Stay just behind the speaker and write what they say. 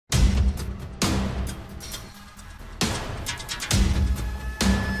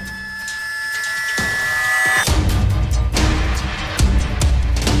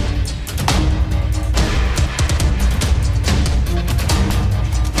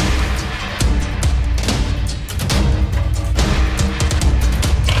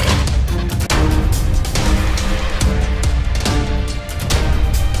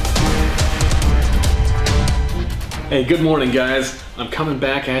Hey, good morning guys. I'm coming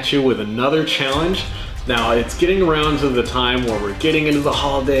back at you with another challenge. Now it's getting around to the time where we're getting into the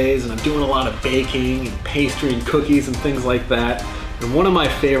holidays and I'm doing a lot of baking and pastry and cookies and things like that. And one of my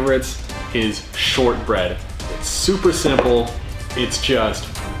favorites is shortbread. It's super simple. It's just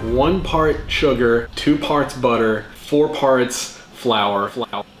 1 part sugar, 2 parts butter, 4 parts flour.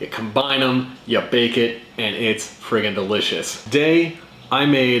 You combine them, you bake it, and it's friggin' delicious. Today, I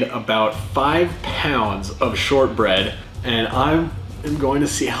made about 5 pounds of shortbread, and I am going to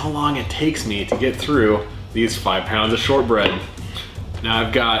see how long it takes me to get through these 5 pounds of shortbread. Now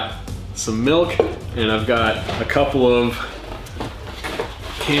I've got some milk, and I've got a couple of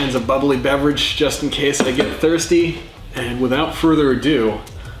cans of bubbly beverage just in case I get thirsty. And without further ado,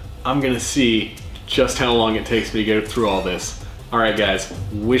 I'm gonna see just how long it takes me to get through all this. All right guys,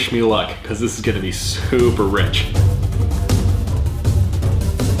 wish me luck, because this is gonna be super rich.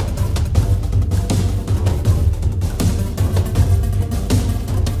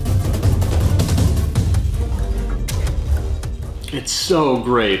 It's so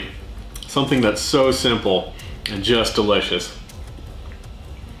great. Something that's so simple and just delicious.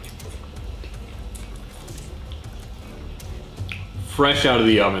 Fresh out of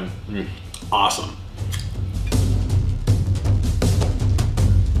the oven. Awesome.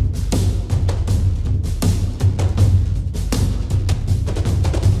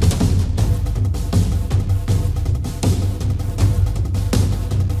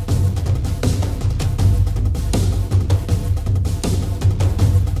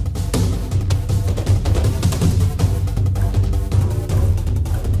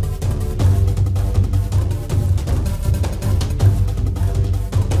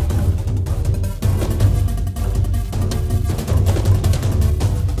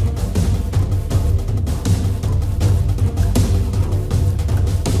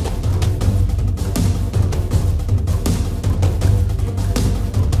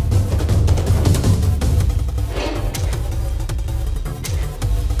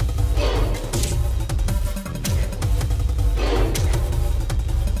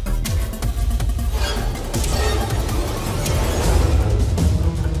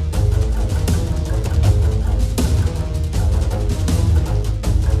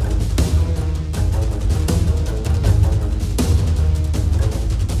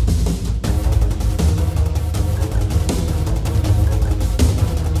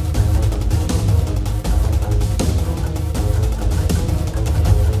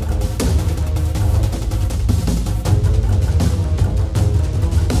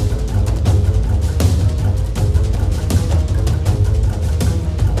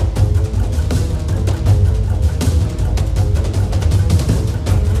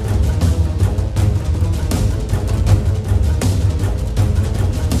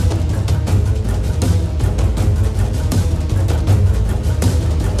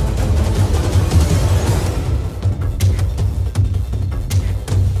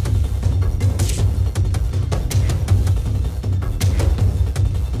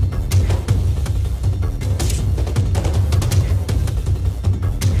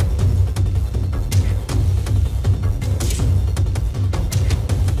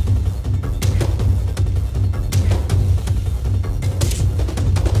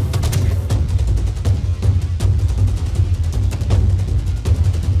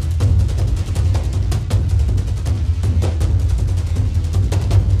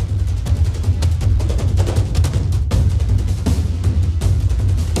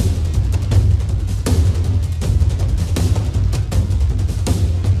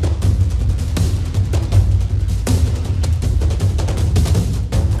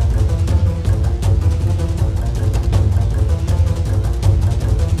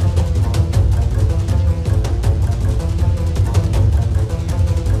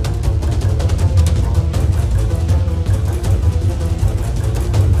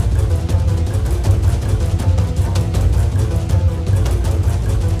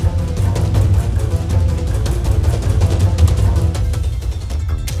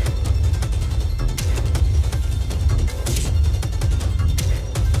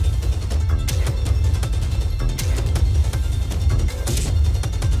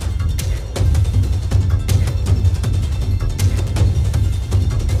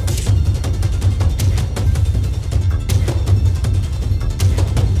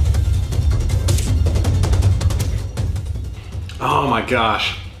 Oh my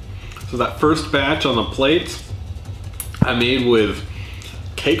gosh. So that first batch on the plate, I made with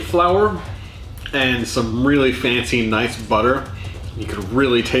cake flour and some really fancy, nice butter. You could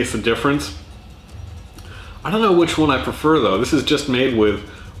really taste the difference. I don't know which one I prefer though. This is just made with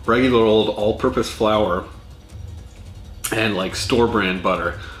regular old all-purpose flour. and like store brand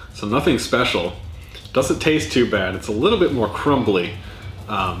butter. So nothing special. Doesn't taste too bad. It's a little bit more crumbly.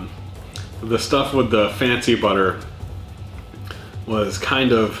 The stuff with the fancy butter was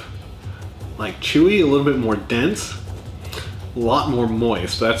kind of like chewy, a little bit more dense, a lot more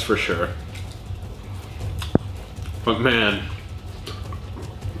moist, that's for sure. But man,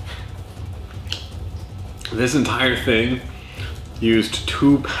 this entire thing used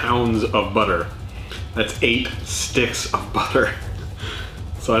 2 pounds of butter. That's 8 sticks of butter.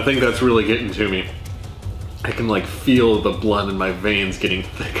 So I think that's really getting to me. I can like feel the blood in my veins getting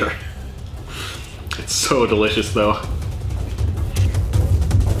thicker. It's so delicious though.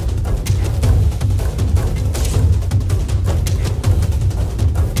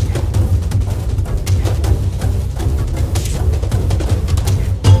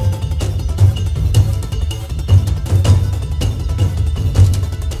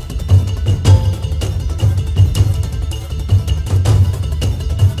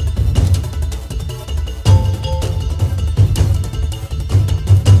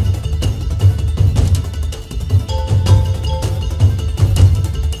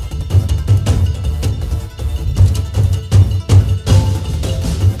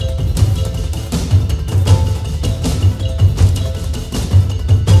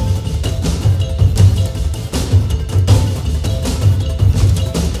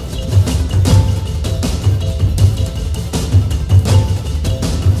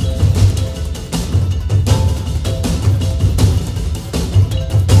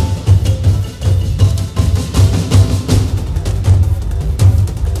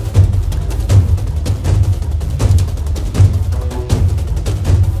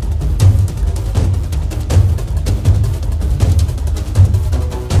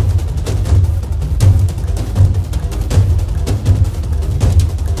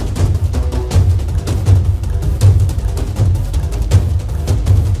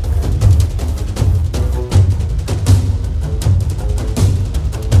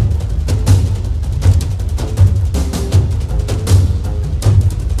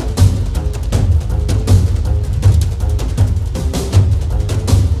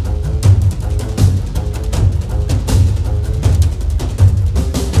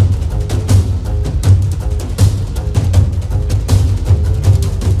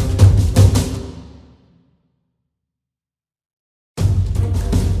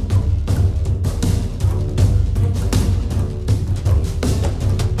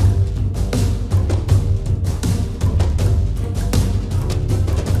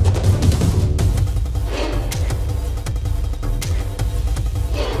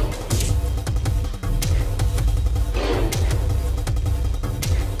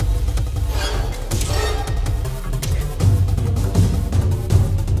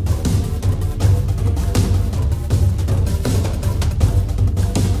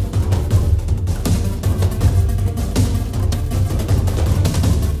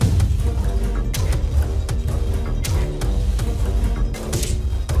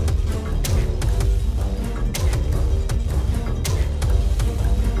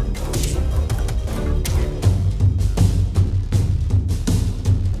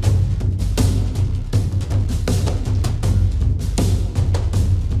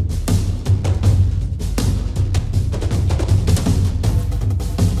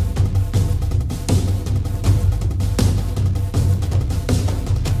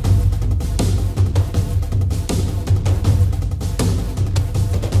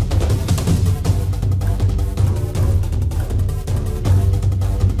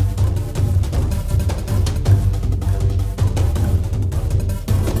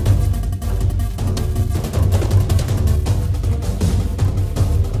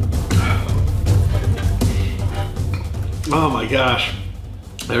 Oh my gosh.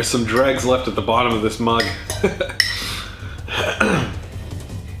 There's some dregs left at the bottom of this mug.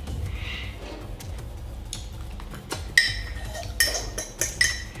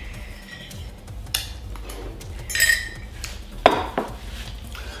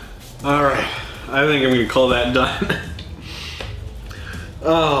 All right, I think I'm gonna call that done.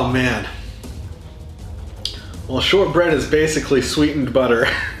 Oh man. Well, shortbread is basically sweetened butter.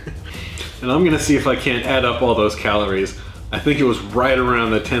 And I'm gonna see if I can't add up all those calories. I think it was right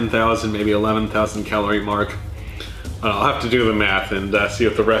around the 10,000, maybe 11,000 calorie mark. I'll have to do the math and see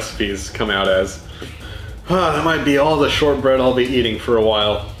what the recipes come out as. That might be all the shortbread I'll be eating for a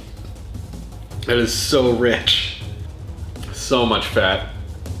while. It is so rich. So much fat.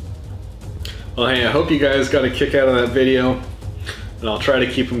 Well, hey, I hope you guys got a kick out of that video, and I'll try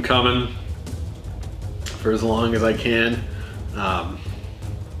to keep them coming for as long as I can.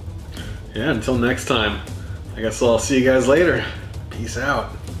 Yeah, until next time, I guess I'll see you guys later. Peace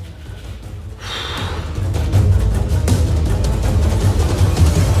out.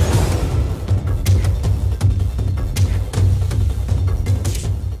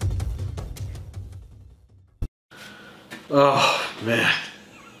 Oh, man.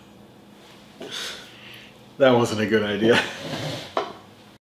 That wasn't a good idea.